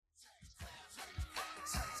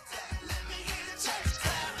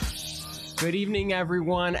Good evening,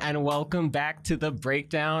 everyone, and welcome back to The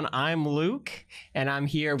Breakdown. I'm Luke, and I'm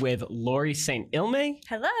here with Lori Saint-Ilme.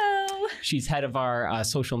 Hello. She's head of our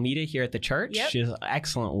social media here at the church. Yep. She does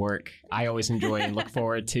excellent work. I always enjoy and look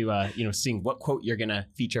forward to seeing what quote you're going to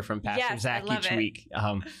feature from Pastor Zach each week.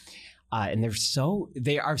 And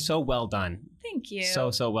they are so well done. Thank you.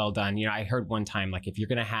 So well done. You know, I heard one time, like, if you're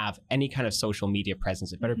going to have any kind of social media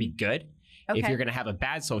presence, it better be good. Okay. If you're going to have a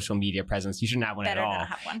bad social media presence, you shouldn't have one at all. Better not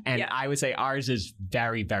have one. And I would say ours is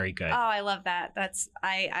very, very good. Oh, I love that.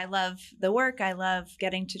 I love the work. I love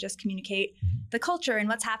getting to just communicate the culture and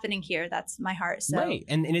what's happening here. That's my heart. So. Right.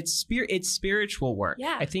 And it's spiritual work.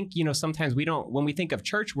 Yeah. I think, sometimes when we think of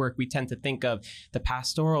church work, we tend to think of the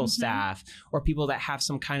pastoral staff or people that have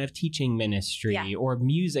some kind of teaching ministry or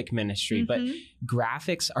music ministry. But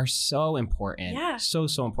graphics are so important. Yeah. So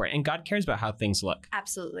important. And God cares about how things look.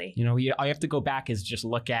 Absolutely. All you have to go back is just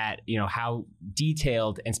look at, how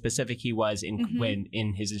detailed and specific he was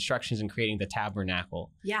in his instructions in creating the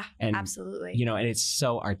tabernacle. Yeah, and, absolutely. And it's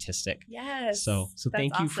so artistic. Yes. So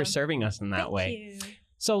thank you for serving us in that way. Thank you.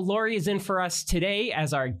 So Lori is in for us today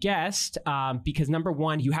as our guest because number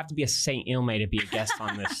one, you have to be a Saint-Ilme to be a guest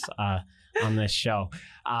on this show.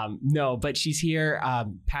 No, but she's here.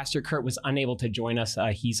 Pastor Kurt was unable to join us.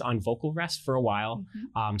 He's on vocal rest for a while.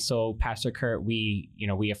 So Pastor Kurt, we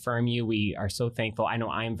affirm you. We are so thankful. I know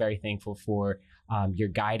I am very thankful for your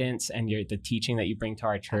guidance and the teaching that you bring to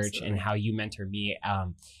our church. Absolutely. And how you mentor me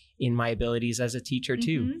in my abilities as a teacher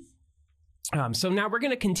too. So now we're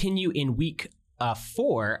going to continue in week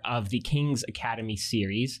 4 of the King's Academy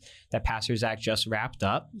series that Pastor Zach just wrapped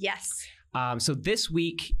up. Yes. So this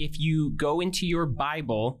week, if you go into your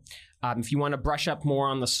Bible, if you want to brush up more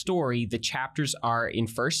on the story, the chapters are in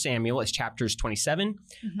 1 Samuel. It's chapters 27,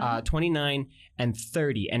 29, and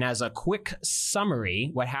 30. And as a quick summary,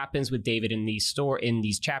 what happens with David in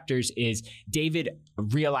these chapters is David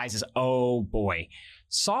realizes, oh boy,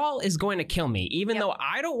 Saul is going to kill me, even though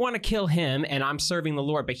I don't want to kill him and I'm serving the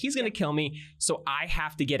Lord, but he's going to kill me. So I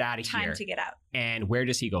have to get out of here. Time to get out. And where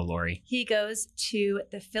does he go, Lori? He goes to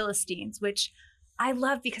the Philistines, which I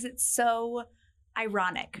love because it's so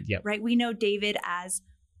ironic, right? We know David as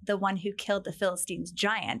the one who killed the Philistines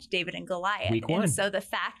giant, David and Goliath. Week 1. And so the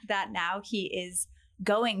fact that now he is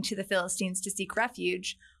going to the Philistines to seek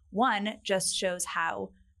refuge, one, just shows how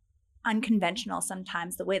unconventional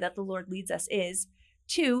sometimes the way that the Lord leads us is.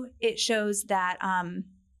 2, it shows that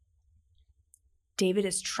David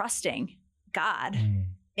is trusting God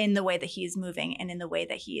in the way that he is moving and in the way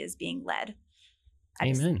that he is being led.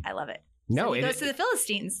 Amen. I love it. No, so he goes to the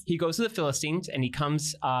Philistines. He goes to the Philistines and he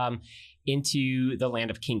comes into the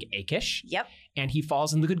land of King Achish. Yep. And he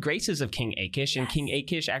falls in the good graces of King Achish. And King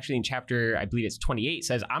Achish, actually in chapter, I believe it's 28,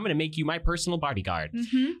 says, I'm going to make you my personal bodyguard.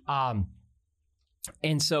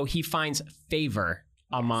 And so he finds favor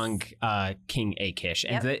among King Achish.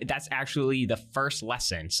 And that's actually the first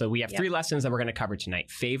lesson. So we have 3 lessons that we're going to cover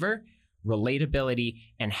tonight. Favor, relatability,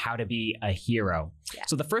 and how to be a hero. Yeah.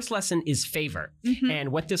 So the first lesson is favor.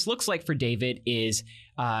 And what this looks like for David is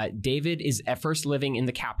David is at first living in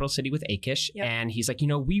the capital city with Achish. And he's like,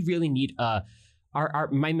 we really need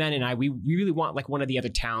my men and I, we really want like one of the other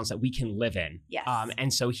towns that we can live in. Yes.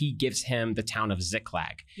 And so he gives him the town of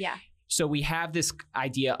Ziklag. Yeah. So we have this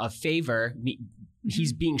idea of favor.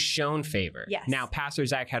 He's being shown favor. Yes. Now, Pastor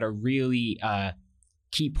Zach had a really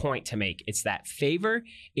key point to make. It's that favor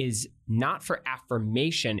is not for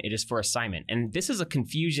affirmation, it is for assignment. And this is a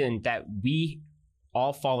confusion that we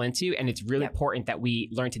all fall into, and it's really important that we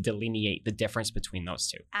learn to delineate the difference between those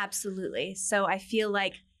two. Absolutely. So I feel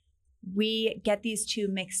like we get these two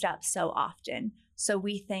mixed up so often. So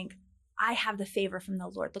we think, I have the favor from the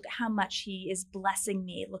Lord. Look at how much he is blessing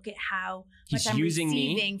me. Look at how much I'm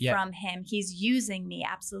receiving from him. He's using me.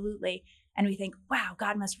 Absolutely. And we think, wow,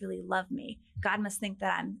 God must really love me. God must think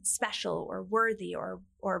that I'm special or worthy or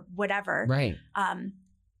whatever. Right.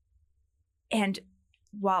 And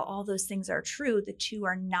while all those things are true, the two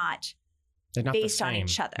are not based on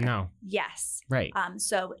each other. No. Yes. Right.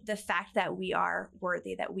 So the fact that we are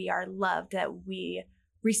worthy, that we are loved, that we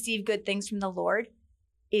receive good things from the Lord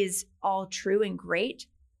is all true and great.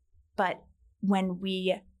 But when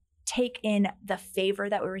we take in the favor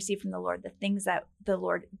that we receive from the Lord, the things that the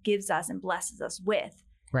Lord gives us and blesses us with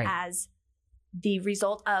as the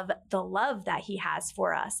result of the love that he has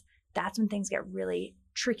for us, that's when things get really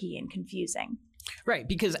tricky and confusing. Right,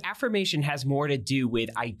 because affirmation has more to do with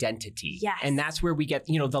identity. Yes. And that's where we get,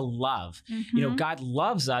 the love. God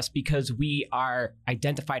loves us because we are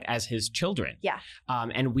identified as his children. Yeah.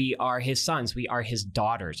 And we are his sons. We are his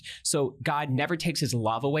daughters. So God never takes his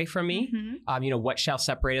love away from me. What shall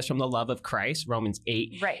separate us from the love of Christ? Romans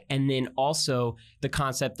 8. Right. And then also the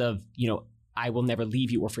concept of, I will never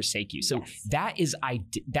leave you or forsake you. So Yes.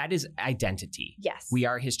 that is identity. Yes. We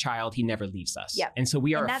are his child. He never leaves us. Yep. And so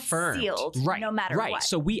we are And that's affirmed. sealed no matter right. what.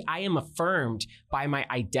 So I am affirmed by my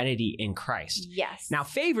identity in Christ. Yes. Now,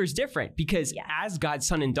 favor is different because Yes. as God's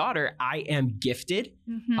son and daughter, I am gifted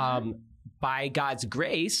by God's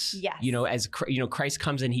grace. Yes. As Christ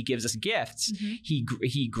comes and he gives us gifts.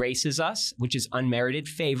 He graces us, which is unmerited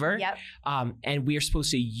favor. Yep. And we are supposed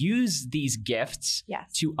to use these gifts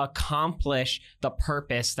Yes. to accomplish the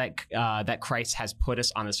purpose that Christ has put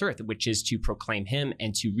us on this earth, which is to proclaim him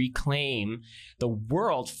and to reclaim the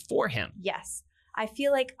world for him. Yes. I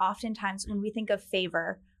feel like oftentimes when we think of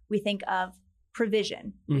favor, we think of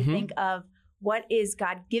provision. We think of what is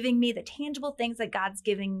God giving me, the tangible things that God's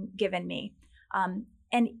given me.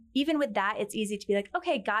 And even with that, it's easy to be like,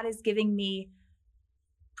 okay, God is giving me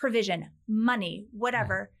provision, money,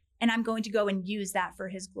 whatever, and I'm going to go and use that for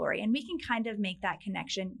his glory. And we can kind of make that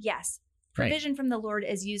connection. Yes, provision from the Lord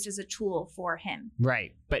is used as a tool for him.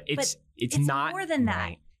 Right. But it's not more than that.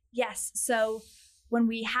 Right. Yes. So when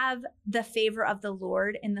we have the favor of the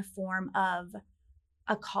Lord in the form of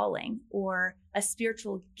a calling or a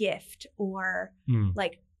spiritual gift or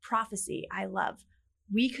like prophecy, I love,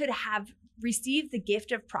 we could have received the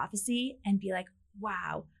gift of prophecy and be like,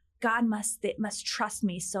 wow, God must trust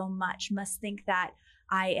me so much, must think that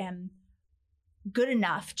I am good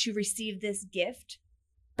enough to receive this gift.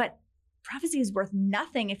 But prophecy is worth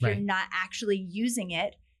nothing if you're not actually using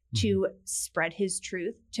it to spread his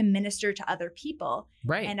truth, to minister to other people.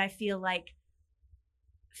 Right. And I feel like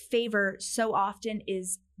favor so often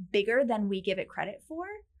is bigger than we give it credit for.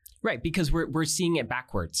 Right, because we're seeing it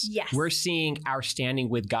backwards. Yes. We're seeing our standing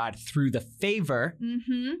with God through the favor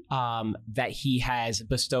that he has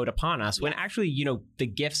bestowed upon us, when actually, the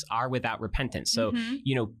gifts are without repentance. So,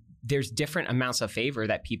 there's different amounts of favor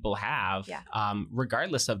that people have,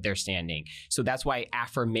 regardless of their standing. So that's why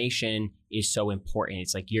affirmation is so important.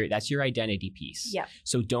 It's like that's your identity piece. Yep.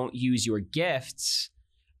 So don't use your gifts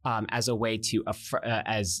as a way to,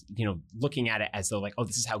 looking at it as though like, oh,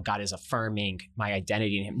 this is how God is affirming my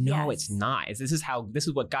identity in him. No, it's not. This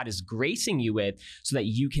is what God is gracing you with so that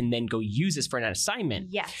you can then go use this for an assignment.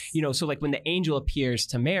 Yes. So like when the angel appears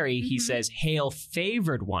to Mary, he says, "Hail,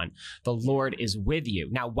 favored one, the Lord is with you."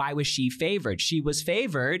 Now, why was she favored? She was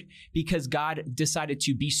favored because God decided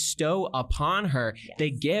to bestow upon her the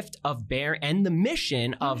gift of and the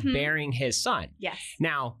mission of bearing his son. Yes.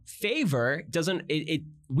 Now, favor doesn't,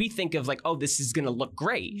 we think of like, oh, this is going to look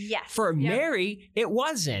great. Yes. For Mary, it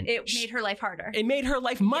wasn't. It made her life harder. It made her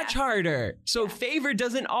life much harder. So favor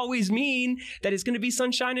doesn't always mean that it's going to be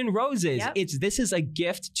sunshine and roses. Yep. This is a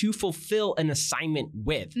gift to fulfill an assignment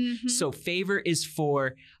with. So favor is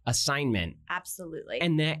for assignment. Absolutely.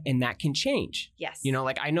 And that can change. Yes.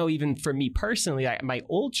 Like I know even for me personally, my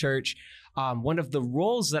old church, one of the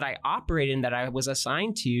roles that I operated in that I was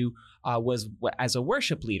assigned to was as a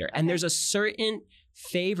worship leader. And there's a certain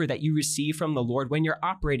favor that you receive from the Lord when you're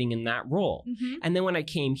operating in that role. And then when I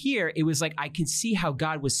came here, it was like I could see how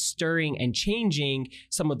God was stirring and changing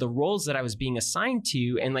some of the roles that I was being assigned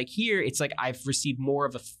to. And like here, it's like I've received more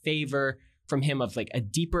of a favor from him of like a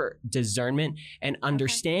deeper discernment and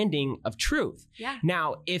understanding of truth. Yeah.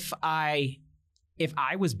 Now, if I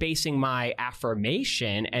was basing my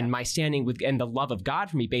affirmation and my standing with and the love of God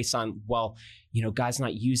for me based on, God's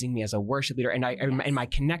not using me as a worship leader, and and my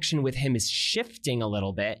connection with him is shifting a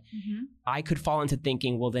little bit, I could fall into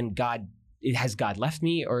thinking, well, then has God left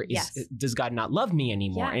me, or does God not love me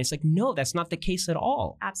anymore? And it's like, no, that's not the case at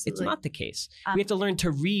all. Absolutely. It's not the case. We have to learn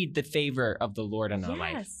to read the favor of the Lord in our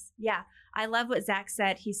life. Yes. Yeah. I love what Zach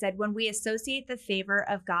said. He said, when we associate the favor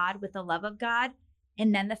of God with the love of God,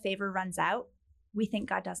 and then the favor runs out, we think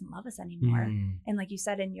God doesn't love us anymore. And like you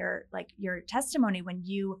said in your testimony, when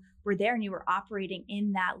you were there and you were operating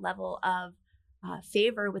in that level of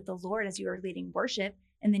favor with the Lord as you were leading worship,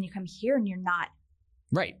 and then you come here and you're not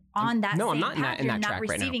on that. No, I'm not in that track right now. You're not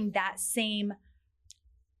receiving that same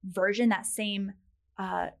version, that same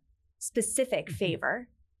specific favor.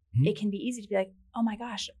 It can be easy to be like, oh my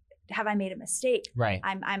gosh, have I made a mistake? Right.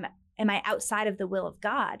 Am I outside of the will of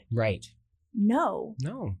God? Right. No.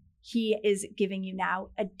 No. He is giving you now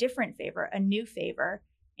a different favor, a new favor.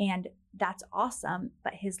 And that's awesome,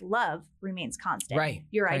 but his love remains constant. Right.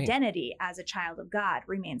 Your right. identity as a child of God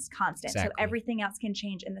remains constant. Exactly. So everything else can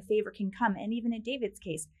change and the favor can come. And even in David's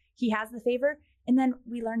case, he has the favor. And then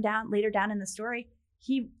we learn later down in the story,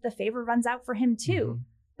 the favor runs out for him too. Mm-hmm.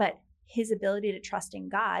 But his ability to trust in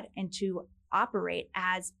God and to operate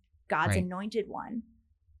as God's Right. anointed one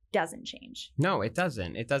doesn't change. No, it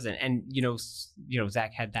doesn't. It doesn't. And,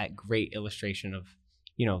 Zach had that great illustration of,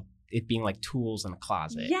 it being like tools in a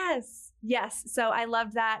closet. Yes. Yes. So I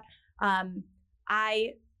loved that.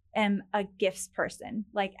 I am a gifts person,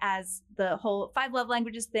 like as the whole 5 love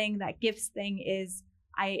languages thing, that gifts thing is,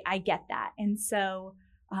 I get that. And so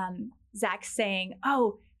Zach's saying,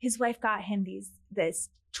 oh, his wife got him this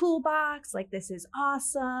toolbox. Like, this is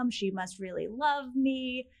awesome. She must really love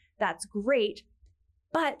me. That's great.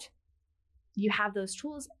 But you have those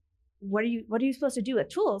tools. What are you supposed to do with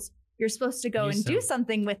tools? You're supposed to go and do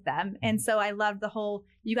something with them. And so I loved the whole,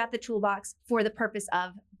 you got the toolbox for the purpose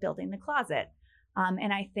of building the closet.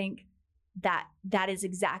 And I think that is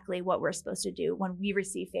exactly what we're supposed to do when we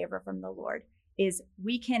receive favor from the Lord, is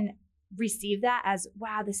we can receive that as,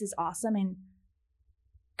 wow, this is awesome. And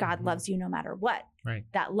God Mm-hmm. loves you no matter what. Right.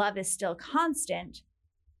 That love is still constant,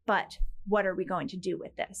 but what are we going to do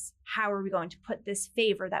with this? How are we going to put this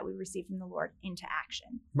favor that we receive from the Lord into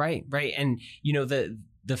action? Right. Right. And,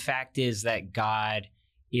 the fact is that God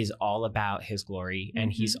is all about his glory,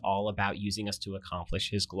 and he's all about using us to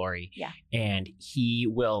accomplish his glory. Yeah. And he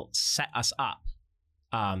will set us up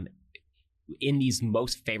in these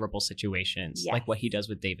most favorable situations, Yes. like what he does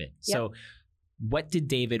with David. Yep. So what did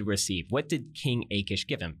David receive? What did King Achish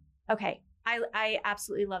give him? Okay. I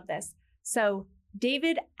absolutely love this. So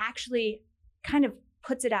David actually kind of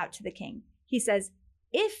puts it out to the king. He says,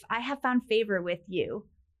 if I have found favor with you,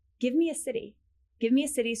 give me a city. Give me a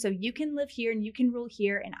city so you can live here and you can rule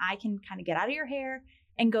here, and I can kind of get out of your hair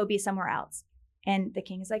and go be somewhere else. And the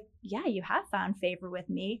king is like, yeah, you have found favor with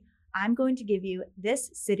me. I'm going to give you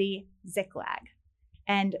this city, Ziklag.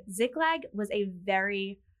 And Ziklag was a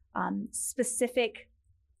very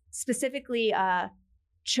specifically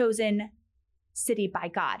chosen city by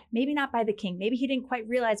God. Maybe not by the king. Maybe he didn't quite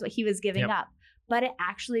realize what he was giving up, but it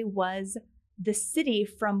actually was the city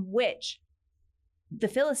from which the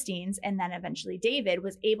Philistines, and then eventually David,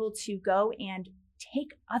 was able to go and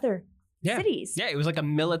take other cities. Yeah, it was like a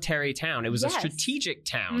military town. It was a strategic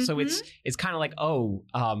town. So it's kind of like,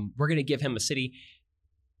 we're going to give him a city.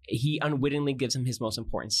 He unwittingly gives him his most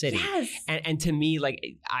important city. Yes. And to me, like,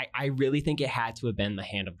 I really think it had to have been the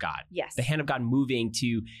hand of God. Yes. The hand of God moving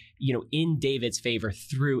to, in David's favor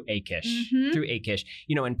through Achish.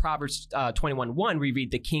 In Proverbs 21:1, we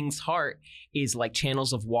read, the king's heart is like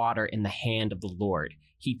channels of water in the hand of the Lord.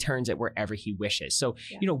 He turns it wherever he wishes. So,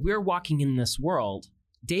 we're walking in this world.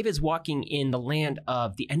 David's walking in the land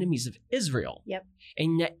of the enemies of Israel. Yep.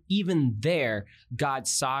 And yet even there,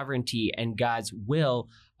 God's sovereignty and God's will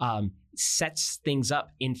sets things up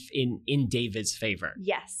in David's favor.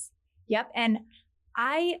 Yes. Yep. And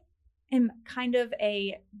I am kind of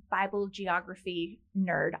a Bible geography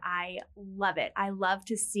nerd. I love it. I love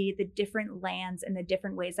to see the different lands and the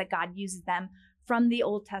different ways that God uses them from the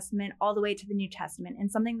Old Testament all the way to the New Testament.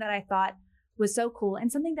 And something that I thought was so cool,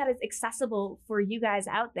 and something that is accessible for you guys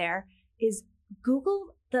out there, is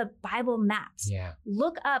Google the Bible maps. Yeah.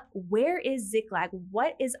 Look up, where is Ziklag?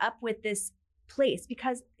 What is up with this place?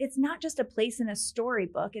 Because it's not just a place in a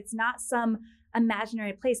storybook. It's not some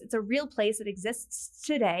imaginary place. It's a real place that exists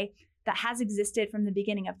today, that has existed from the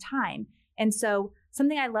beginning of time. And so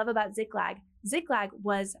something I love about Ziklag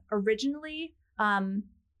was originally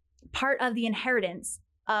part of the inheritance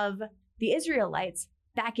of the Israelites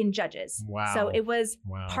back in Judges. Wow. So it was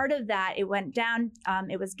part of that. It went down.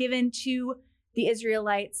 It was given to the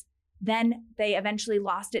Israelites. Then they eventually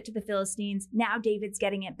lost it to the Philistines. Now David's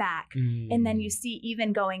getting it back. And then you see,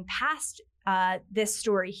 even going past this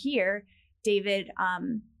story here, David,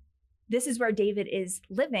 this is where David is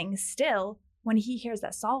living still when he hears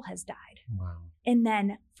that Saul has died. Wow. And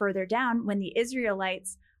then further down, when the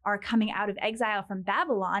Israelites are coming out of exile from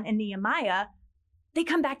Babylon and Nehemiah, they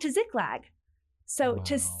come back to Ziklag. So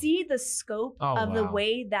to see the scope of the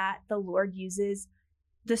way that the Lord uses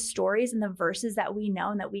the stories and the verses that we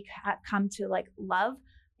know and that we come to love,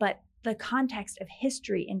 but the context of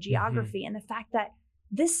history and geography and the fact that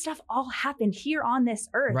this stuff all happened here on this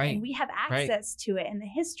earth and we have access to it, and the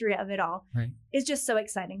history of it all is just so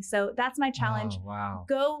exciting. So that's my challenge. Wow.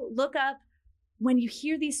 Go look up, when you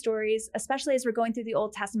hear these stories, especially as we're going through the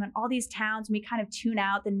Old Testament, all these towns, we kind of tune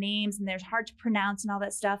out the names and they're hard to pronounce and all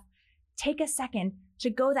that stuff. Take a second to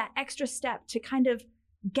go that extra step to kind of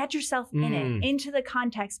get yourself in it, into the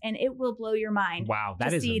context, and it will blow your mind. Wow, that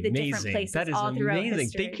to is see amazing. the different places that is all throughout amazing.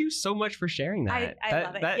 history. Thank you so much for sharing that. I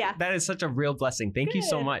love it. Yeah. That is such a real blessing. Thank you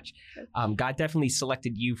so Good. much. God definitely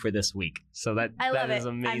selected you for this week. So that is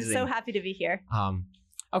amazing. I'm so happy to be here.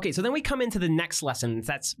 Okay, so then we come into the next lesson.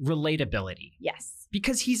 That's relatability. Yes.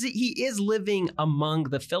 Because he is living among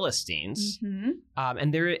the Philistines,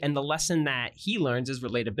 and the lesson that he learns is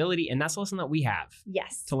relatability, and that's the lesson that we have.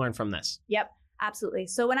 Yes. To learn from this. Yep. Absolutely.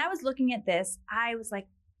 So when I was looking at this, I was like,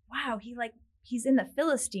 wow, he's in the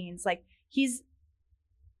Philistines. Like, he's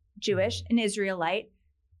Jewish, an Israelite.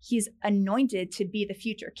 He's anointed to be the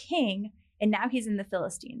future king. And now he's in the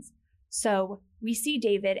Philistines. So we see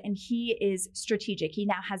David, and he is strategic. He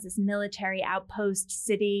now has this military outpost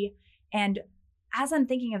city. And as I'm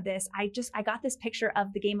thinking of this, I got this picture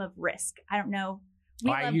of the game of Risk. I don't know.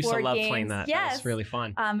 I used to love playing that. Yes. That was really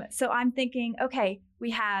fun. So I'm thinking, okay, we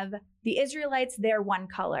have the Israelites, they're one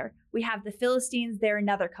color. We have the Philistines, they're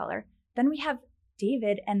another color. Then we have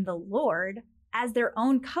David and the Lord as their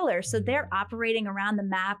own color. So they're operating around the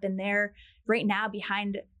map, and they're right now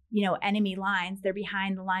behind, enemy lines. They're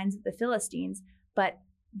behind the lines of the Philistines, but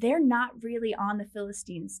they're not really on the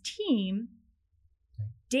Philistines' team.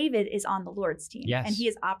 David is on the Lord's team, and he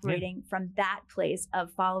is operating from that place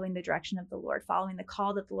of following the direction of the Lord, following the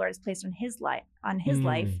call that the Lord has placed on his life.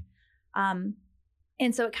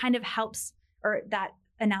 And so it kind of helps, or that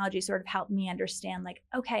analogy sort of helped me understand, like,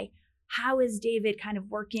 okay, how is David kind of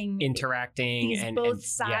working, interacting, these and both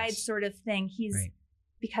sides sort of thing?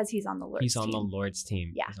 Because he's on the Lord's team. He's on the Lord's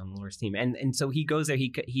team. Yeah. He's on the Lord's team. And so he goes there,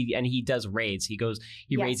 he does raids. He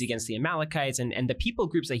raids against the Amalekites, and the people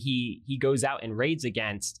groups that he goes out and raids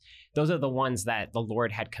against, those are the ones that the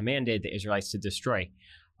Lord had commanded the Israelites to destroy.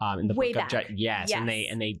 In the Way book back. of yes, and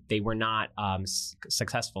they were not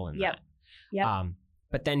successful in that. Yep.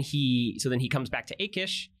 But then he comes back to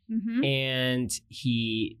Achish, and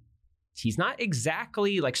he's not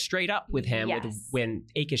exactly like straight up with him when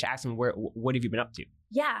Achish asks him, what have you been up to?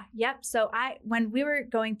 Yeah. Yep. So when we were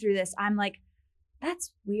going through this, I'm like,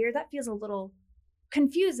 that's weird. That feels a little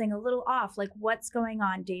confusing, a little off. Like, what's going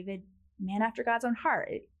on, David? Man after God's own heart.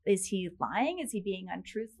 Is he lying? Is he being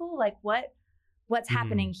untruthful? Like, what's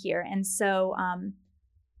happening here? And so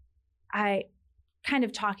I kind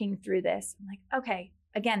of talking through this, I'm like, okay,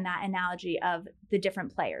 again, that analogy of the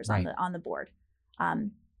different players on the board.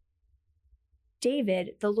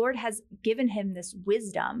 David, the Lord has given him this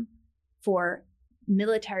wisdom for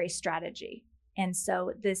military strategy. And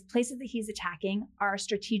so the places that he's attacking are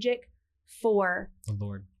strategic for the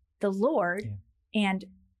Lord. And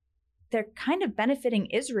they're kind of benefiting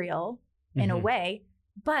Israel in a way,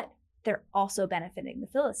 but they're also benefiting the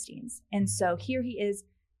Philistines. And so here he is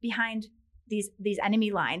behind these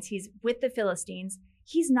enemy lines. He's with the Philistines.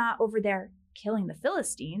 He's not over there killing the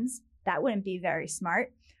Philistines. That wouldn't be very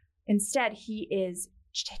smart. Instead, he is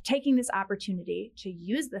taking this opportunity to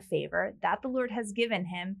use the favor that the Lord has given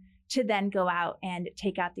him to then go out and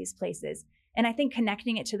take out these places. And I think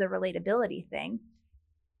connecting it to the relatability thing,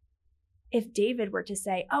 if David were to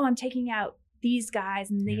say, oh, I'm taking out these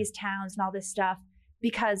guys and these towns and all this stuff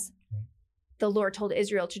because the Lord told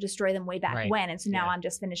Israel to destroy them way back when, and so now I'm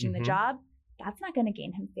just finishing the job, that's not going to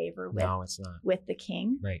gain him favor with the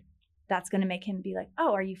king. Right. That's going to make him be like,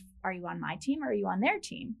 oh, are you on my team or are you on their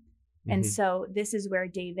team? And so this is where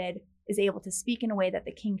David is able to speak in a way that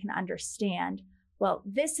the king can understand. Well,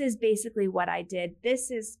 this is basically what I did. This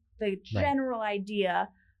is the general idea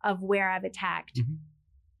of where I've attacked.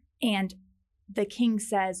 And the king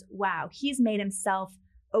says, wow, he's made himself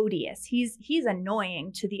odious. He's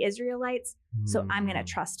annoying to the Israelites. So I'm going to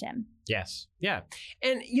trust him. Yes. Yeah.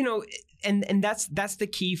 And, and that's the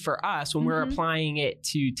key for us when we're applying it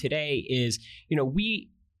to today is, we,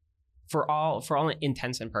 for all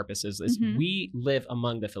intents and purposes, is we live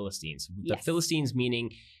among the Philistines. The Philistines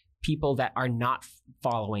meaning people that are not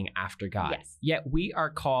following after God. Yes. Yet we are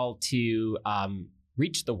called to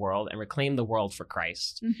reach the world and reclaim the world for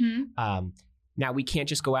Christ. Now we can't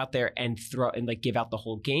just go out there and give out the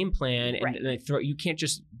whole game plan and you can't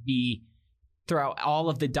just throw out all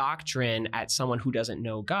of the doctrine at someone who doesn't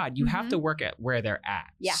know God. You have to work at where they're at.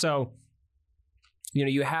 Yeah. So,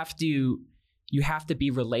 you have to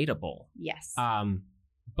be relatable. Yes.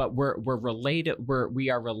 But we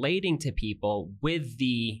are relating to people with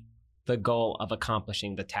the goal of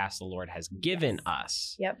accomplishing the task the Lord has given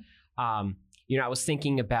us. Yep. I was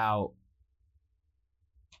thinking about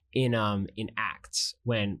in Acts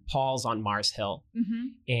when Paul's on Mars Hill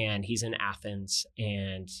and he's in Athens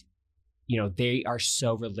and they are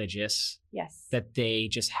so religious that they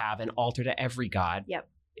just have an altar to every god. Yep.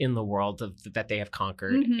 in the world that they have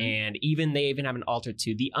conquered. And they even have an altar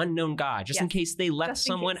to the unknown God, just in case they let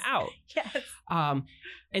someone out. Yes.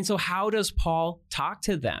 And so how does Paul talk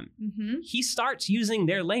to them? He starts using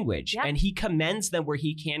their language and he commends them where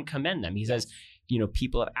he can commend them. He says,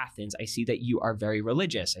 people of Athens, I see that you are very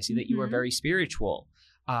religious. I see that you are very spiritual.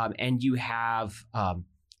 And you have,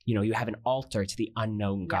 you have an altar to the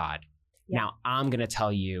unknown God. Now I'm going to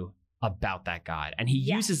tell you about that God. And he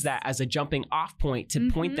uses that as a jumping off point to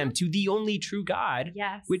point them to the only true God,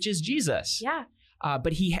 which is Jesus. Yeah.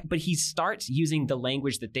 But he starts using the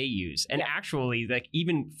language that they use. And actually, like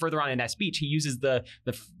even further on in that speech, he uses the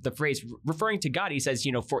phrase referring to God. He says,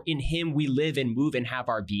 for in him we live and move and have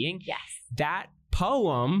our being. Yes. That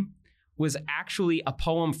poem was actually a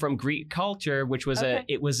poem from Greek culture, which was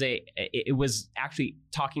it was actually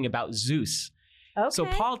talking about Zeus. Okay. So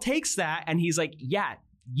Paul takes that and he's like, yeah,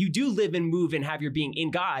 you do live and move and have your being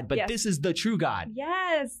in God, but this is the true God.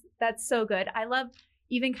 Yes, that's so good. I love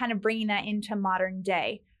even kind of bringing that into modern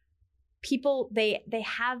day. People, they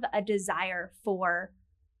have a desire for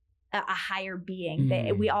a higher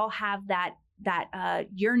being. We all have that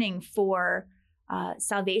yearning for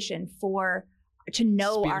salvation, to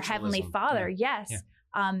know our Heavenly Father.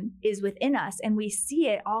 Is within us, and we see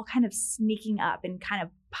it all kind of sneaking up and kind of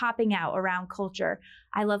popping out around culture.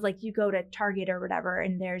 I love, like, you go to Target or whatever,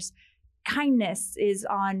 and there's kindness is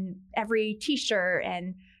on every t-shirt,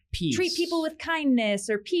 and peace. Treat people with kindness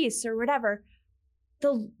or peace or whatever.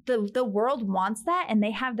 The world wants that, and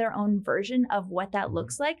they have their own version of what that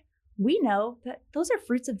looks like. We know that those are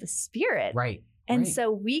fruits of the Spirit. Right. And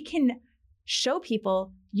so we can show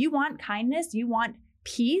people, you want kindness, you want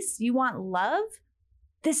peace, you want love.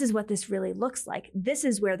 This is what this really looks like. This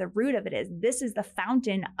is where the root of it is. This is the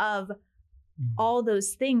fountain of all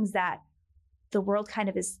those things that the world kind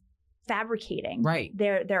of is fabricating. Right.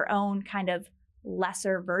 Their own kind of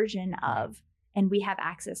lesser version of, and we have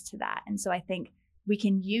access to that. And so I think we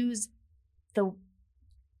can use the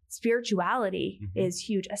spirituality is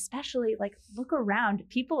huge, especially, like, look around.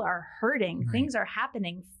 People are hurting. Right. Things are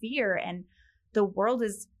happening, fear, and the world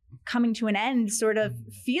is coming to an end sort of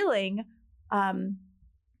feeling.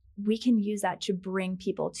 We can use that to bring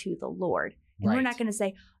people to the Lord. And we're not going to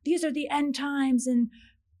say, these are the end times and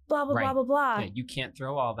blah, blah, blah, blah, blah. Yeah, you can't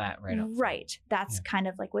throw all that up. Right. That's kind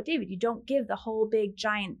of like what David, you don't give the whole big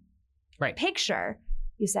giant picture.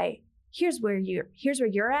 You say, here's where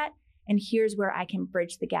you're at, and here's where I can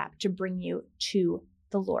bridge the gap to bring you to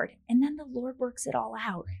the Lord. And then the Lord works it all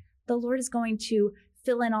out. Right. The Lord is going to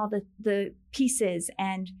fill in all the pieces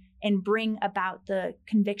and bring about the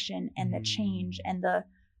conviction and the change and the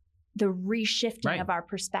reshifting of our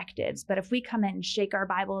perspectives. But if we come in and shake our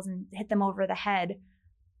Bibles and hit them over the head,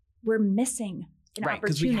 we're missing an opportunity.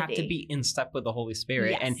 Because we have to be in step with the Holy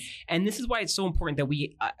Spirit. Yes. And this is why it's so important that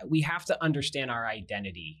we have to understand our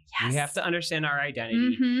identity. Yes. We have to understand our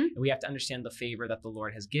identity. And we have to understand the favor that the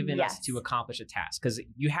Lord has given us to accomplish a task. Because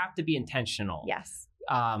you have to be intentional. Yes.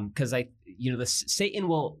 Because Satan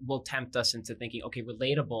will tempt us into thinking, okay,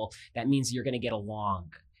 relatable, that means you're going to get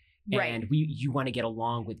along. And you want to get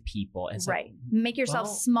along with people. And make yourself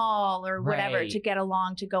small or whatever to get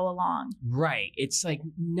along, to go along. Right. It's like,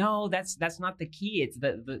 no, that's not the key. It's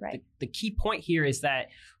the key point here is that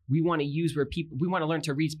we want to use we want to learn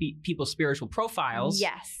to read people's spiritual profiles,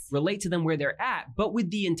 relate to them where they're at, but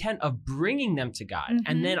with the intent of bringing them to God,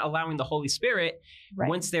 and then allowing the Holy Spirit,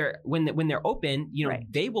 once when they're open,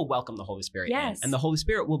 they will welcome the Holy Spirit in, and the Holy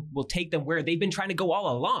Spirit will take them where they've been trying to go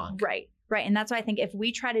all along. Right. And that's why I think if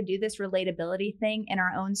we try to do this relatability thing in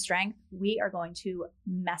our own strength, we are going to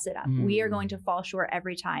mess it up. We are going to fall short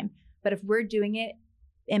every time. But if we're doing it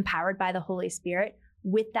empowered by the Holy Spirit,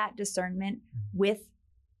 with that discernment, with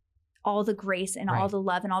all the grace and all the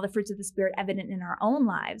love and all the fruits of the Spirit evident in our own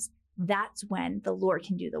lives, that's when the Lord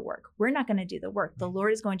can do the work. We're not going to do the work. The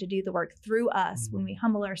Lord is going to do the work through us when we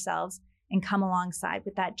humble ourselves and come alongside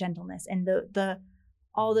with that gentleness and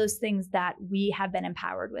all those things that we have been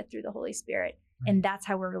empowered with through the Holy Spirit. And that's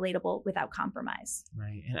how we're relatable without compromise.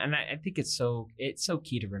 Right. And I think it's so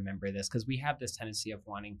key to remember this, because we have this tendency of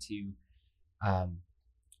wanting to, I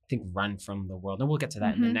think, run from the world. And we'll get to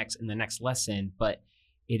that in the next lesson. But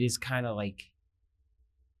it is kind of like,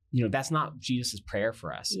 that's not Jesus's prayer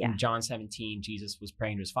for us. In John 17, Jesus was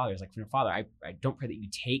praying to his Father. He's like, Father, I don't pray that you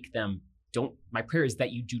take them. My prayer is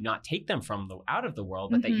that you do not take them out of the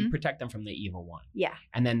world, but that you protect them from the evil one. Yeah.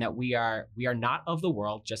 And then that we are not of the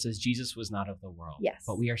world, just as Jesus was not of the world. Yes.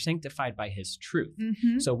 But we are sanctified by his truth.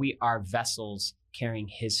 So we are vessels carrying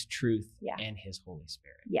his truth and his Holy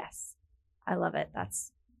Spirit. Yes. I love it.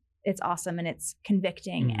 It's awesome, and it's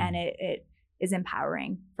convicting, and it is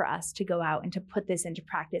empowering for us to go out and to put this into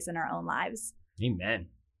practice in our own lives. Amen.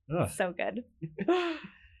 Ugh. So good.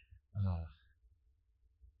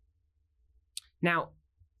 Now,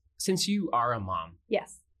 since you are a mom,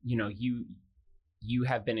 Yes. you know, you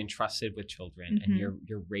have been entrusted with children, and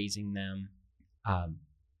you're raising them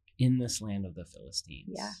in this land of the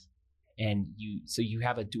Philistines. Yeah. And you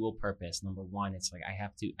have a dual purpose. Number one, it's like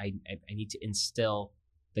I need to instill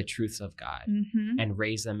the truths of God and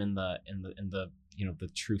raise them in the the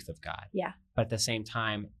truth of God. Yeah. But at the same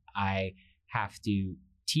time, I have to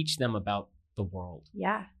teach them about the world.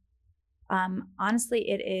 Yeah. Honestly,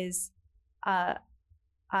 it is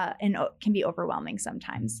and can be overwhelming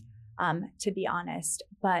sometimes, to be honest.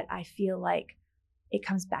 But I feel like it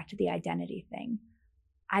comes back to the identity thing.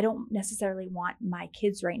 I don't necessarily want my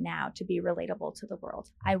kids right now to be relatable to the world.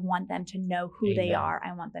 I want them to know who they are.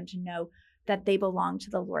 I want them to know that they belong to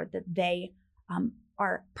the Lord, that they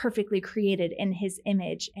are perfectly created in his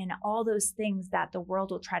image, and all those things that the world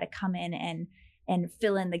will try to come in and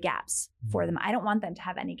fill in the gaps for them. I don't want them to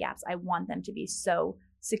have any gaps. I want them to be so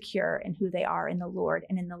secure in who they are in the Lord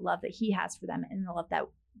and in the love that he has for them and the love that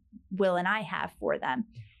Will and I have for them.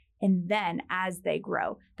 And then as they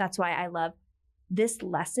grow, that's why I love this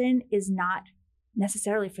lesson is not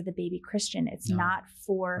necessarily for the baby Christian. It's not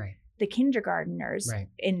for the kindergartners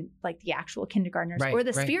in like the actual kindergartners or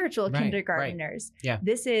the spiritual kindergartners. Yeah.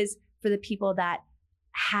 This is for the people that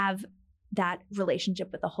have that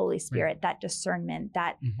relationship with the Holy Spirit, that discernment,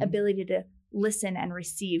 that ability to listen and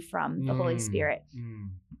receive from the Holy Spirit.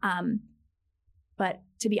 But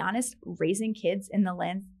to be honest, raising kids in the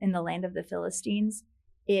land of the Philistines,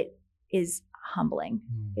 it is humbling,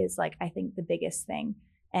 is like, I think the biggest thing.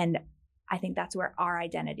 And I think that's where our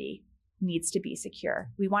identity needs to be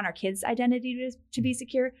secure. We want our kids' identity to be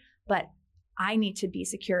secure, but I need to be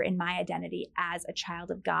secure in my identity as a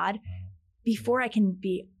child of God before I can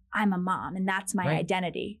be, I'm a mom and that's my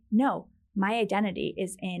identity. No, my identity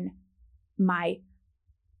is in my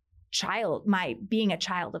being a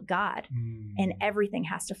child of God, and everything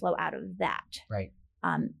has to flow out of that.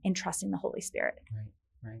 In trusting the Holy Spirit.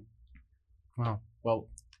 Right. Wow. Well,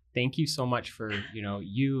 thank you so much for,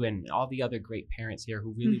 you and all the other great parents here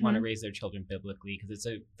who really want to raise their children biblically, because it's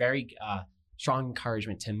a very strong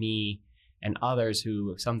encouragement to me and others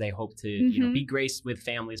who someday hope to, be graced with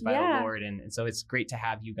families by the Lord. And so it's great to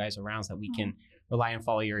have you guys around so that we can rely and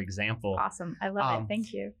follow your example. Awesome. I love it.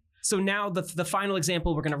 Thank you. So now the final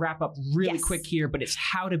example, we're going to wrap up really quick here, but it's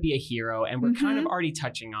how to be a hero. And we're kind of already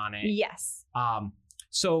touching on it. Yes.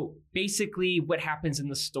 So basically what happens in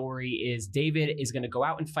the story is David is going to go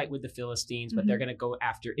out and fight with the Philistines, but they're going to go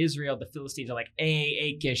after Israel. The Philistines are like,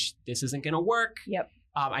 hey, Achish, this isn't going to work. Yep.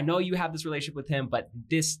 I know you have this relationship with him, but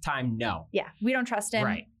this time, no. Yeah, we don't trust him.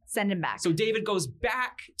 Right. Send him back. So David goes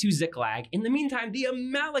back to Ziklag. In the meantime, the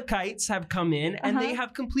Amalekites have come in and they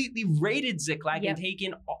have completely raided Ziklag and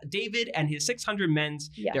taken David and his 600 men,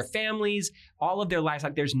 their families, all of their lives.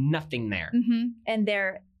 Like there's nothing there. And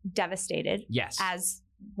they're devastated. Yes. As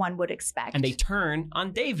one would expect. And they turn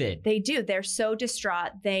on David. They do. They're so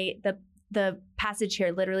distraught. The passage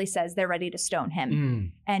here literally says they're ready to stone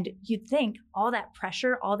him. And you'd think all that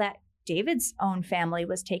pressure, all that David's own family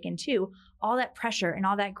was taken too, all that pressure and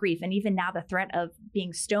all that grief, and even now the threat of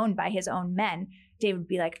being stoned by his own men, David would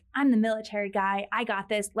be like, I'm the military guy. I got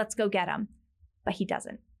this. Let's go get him. But he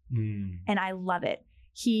doesn't. And I love it.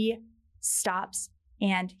 He stops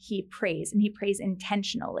and he prays, and he prays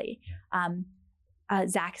intentionally.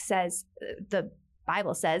 Zach says, the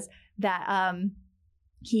Bible says that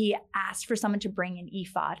he asked for someone to bring an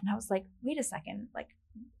ephod. And I was like, wait a second, like,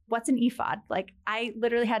 what's an ephod? Like, I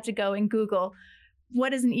literally had to go and Google,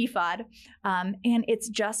 what is an ephod? And it's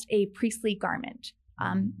just a priestly garment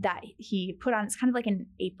that he put on. It's kind of like an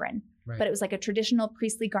apron, but it was like a traditional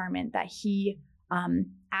priestly garment that he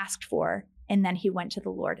asked for. And then he went to the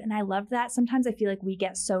Lord. And I love that. Sometimes I feel like we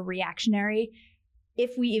get so reactionary.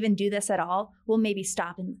 If we even do this at all, we'll maybe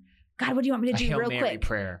stop and, God, what do you want me to do real quick?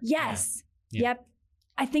 Prayer. Yes. Yep.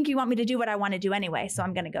 I think you want me to do what I want to do anyway, so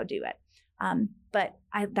I'm going to go do it. But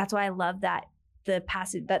that's why I love that the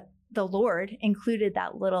passage, that the Lord included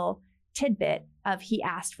that little tidbit of he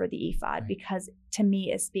asked for the ephod, because to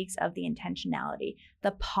me, it speaks of the intentionality,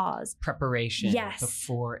 the pause. Preparation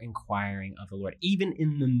before inquiring of the Lord, even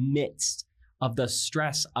in the midst of the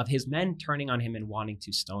stress of his men turning on him and wanting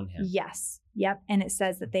to stone him. Yes. Yep. And it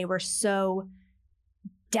says that they were so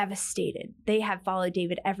devastated. They have followed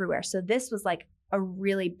David everywhere. So this was like a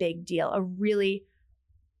really big deal, a really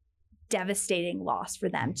devastating loss for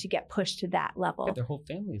them to get pushed to that level. But their whole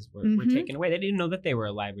families were taken away. They didn't know that they were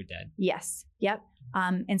alive or dead. Yes. Yep.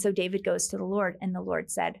 And so David goes to the Lord, and the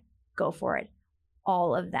Lord said, go for it.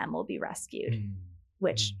 All of them will be rescued,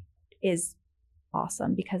 which is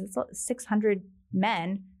awesome because it's 600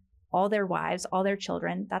 men, all their wives, all their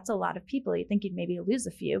children. That's a lot of people. You think you'd maybe lose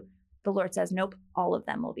a few. The Lord says, nope, all of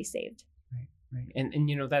them will be saved. Right. And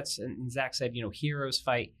and Zach said, heroes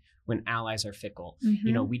fight when allies are fickle.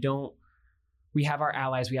 We have our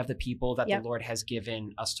allies, we have the people that the Lord has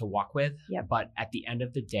given us to walk with. But at the end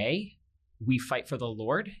of the day, we fight for the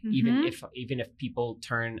Lord, even if people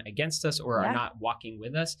turn against us or are not walking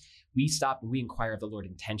with us. We stop and we inquire of the Lord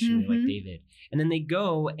intentionally, like David. And then they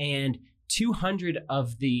go, and 200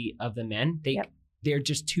 of the men, they're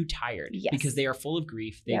just too tired because they are full of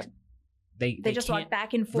grief. They just walk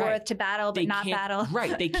back and forth to battle, but not battle.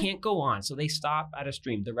 Right. They can't go on. So they stop at a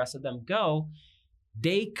stream. The rest of them go.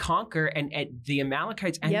 They conquer and the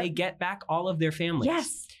Amalekites, and they get back all of their families.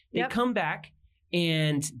 Yes. They come back,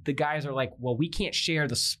 and the guys are like, well, we can't share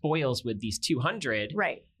the spoils with these 200.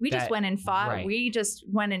 Right. We just went and fought. Right. We just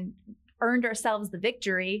went and earned ourselves the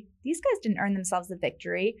victory. These guys didn't earn themselves the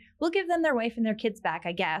victory. We'll give them their wife and their kids back,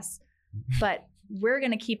 I guess. But we're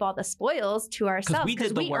going to keep all the spoils to ourselves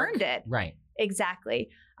because we earned it. Right. Exactly.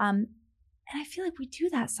 And I feel like we do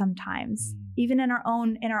that sometimes, even in our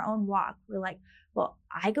own walk. We're like, well,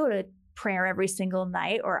 I go to prayer every single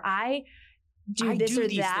night, or I do this or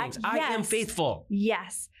that. Things. I am faithful.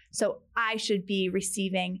 Yes. So I should be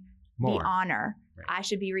receiving the honor. Right. I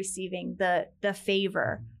should be receiving the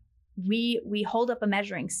favor. We hold up a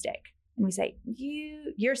measuring stick and we say,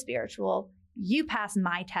 you're spiritual. You pass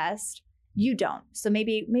my test. You don't. So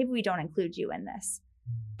maybe we don't include you in this.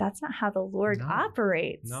 That's not how the Lord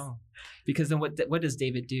operates. No. Because then what does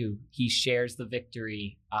David do? He shares the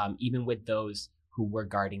victory even with those who were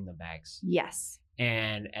guarding the bags. Yes.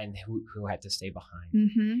 And who had to stay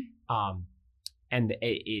behind. And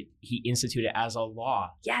he instituted as a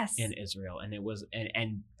law in Israel. And it was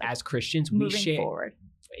and as Christians, we share forward.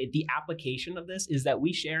 The application of this is that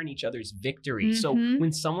we share in each other's victory. So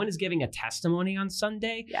when someone is giving a testimony on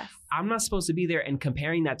Sunday, I'm not supposed to be there and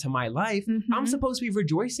comparing that to my life. I'm supposed to be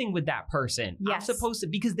rejoicing with that person. I'm supposed to,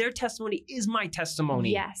 because their testimony is my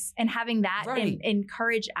testimony. Yes. And having that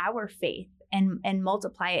encourage our faith and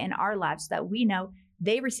multiply it in our lives so that we know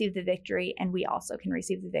they receive the victory and we also can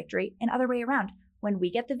receive the victory, and other way around. When we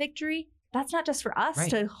get the victory, that's not just for us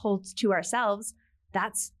to hold to ourselves.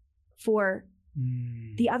 That's for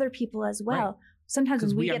the other people as well. Right. Sometimes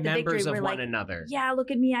when we get the victory, we're like, another. Yeah, look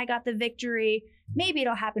at me, I got the victory. Maybe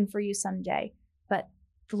it'll happen for you someday. But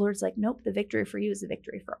the Lord's like, nope, the victory for you is the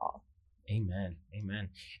victory for all. Amen. Amen.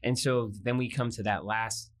 And so then we come to that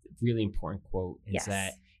last really important quote is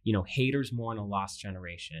that, haters mourn a lost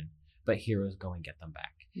generation, but heroes go and get them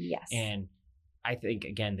back. Yes. And I think,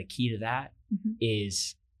 again, the key to that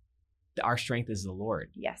is our strength is the Lord.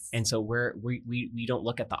 Yes. And so we don't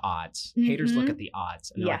look at the odds. Haters look at the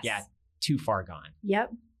odds and they're like, yeah, too far gone.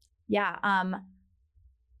 Yep. Yeah.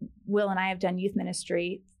 Will and I have done youth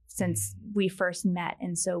ministry since we first met.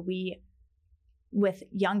 And so with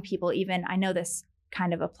young people, even, I know this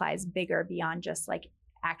kind of applies bigger beyond just like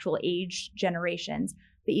actual age generations,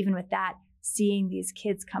 but even with that, seeing these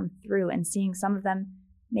kids come through and seeing some of them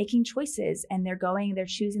making choices and they're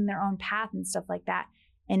choosing their own path and stuff like that.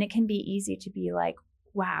 And it can be easy to be like,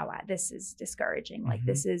 wow, this is discouraging. Like,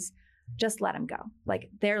 this is, just let them go. Like,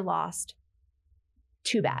 they're lost.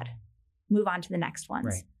 Too bad. Move on to the next ones.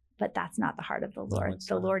 Right. But that's not the heart of the Lord.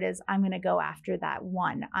 The Lord is, I'm going to go after that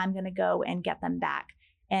one. I'm going to go and get them back.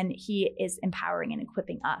 And he is empowering and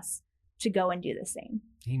equipping us to go and do the same.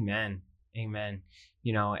 Amen. Amen.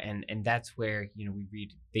 And that's where, we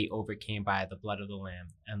read, they overcame by the blood of the Lamb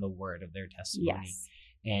and the word of their testimony. Yes.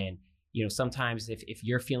 And sometimes if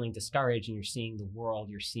you're feeling discouraged and you're seeing the world,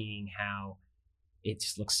 you're seeing how it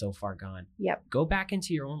just looks so far gone. Yep. Go back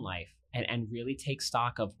into your own life and really take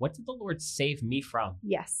stock of, what did the Lord save me from?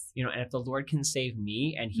 Yes. And if the Lord can save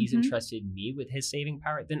me and he's entrusted me with his saving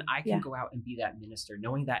power, then I can go out and be that minister,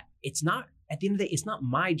 knowing that it's not, at the end of the day, it's not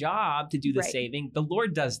my job to do the saving. The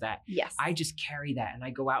Lord does that. Yes. I just carry that and I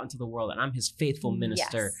go out into the world and I'm his faithful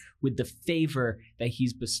minister with the favor that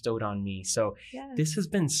he's bestowed on me. So this has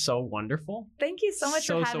been so wonderful. Thank you so much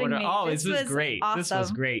for having me. Oh, this was great. Awesome. This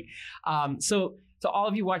was great. So to all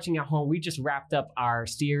of you watching at home, we just wrapped up our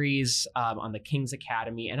series on the King's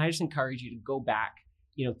Academy. And I just encourage you to go back,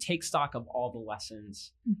 take stock of all the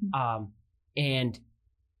lessons. And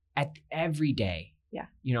at every day,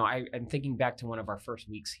 I'm thinking back to one of our first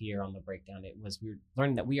weeks here on the breakdown. We were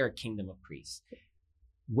learning that we are a kingdom of priests.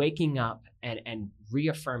 Waking up and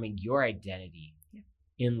reaffirming your identity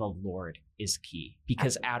in the Lord is key,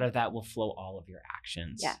 because out of that will flow all of your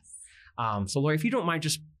actions. Yes. So Lori, if you don't mind,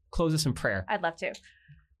 just close us in prayer. I'd love to.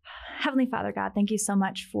 Heavenly Father God, thank you so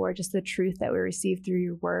much for just the truth that we receive through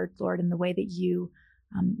your word, Lord, and the way that you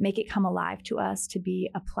make it come alive to us to be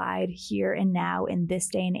applied here and now in this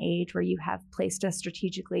day and age where you have placed us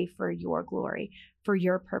strategically for your glory, for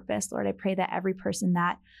your purpose. Lord, I pray that every person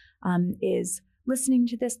that is listening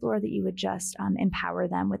to this, Lord, that you would just empower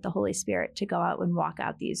them with the Holy Spirit to go out and walk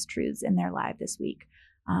out these truths in their life this week.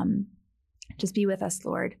 Just be with us,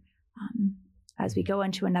 Lord, as we go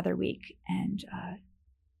into another week, and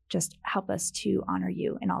just help us to honor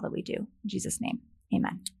you in all that we do. In Jesus' name,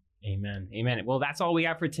 amen. Amen. Amen. Well, that's all we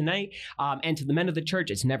have for tonight. And to the men of the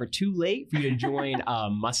church, it's never too late for you to join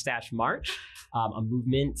Mustache March, a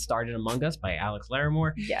movement started among us by Alex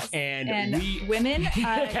Larimore. Yes. And we women,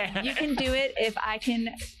 you can do it. If I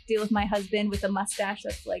can deal with my husband with a mustache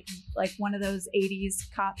that's like one of those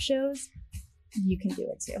 80s cop shows, you can do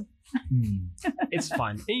it too. It's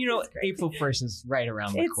fun. And April 1st is right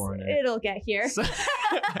around the corner. It'll get here. So,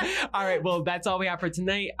 all right. Well, that's all we have for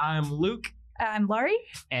tonight. I'm Luke. I'm Laurie.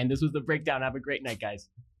 And this was The Breakdown. Have a great night, guys.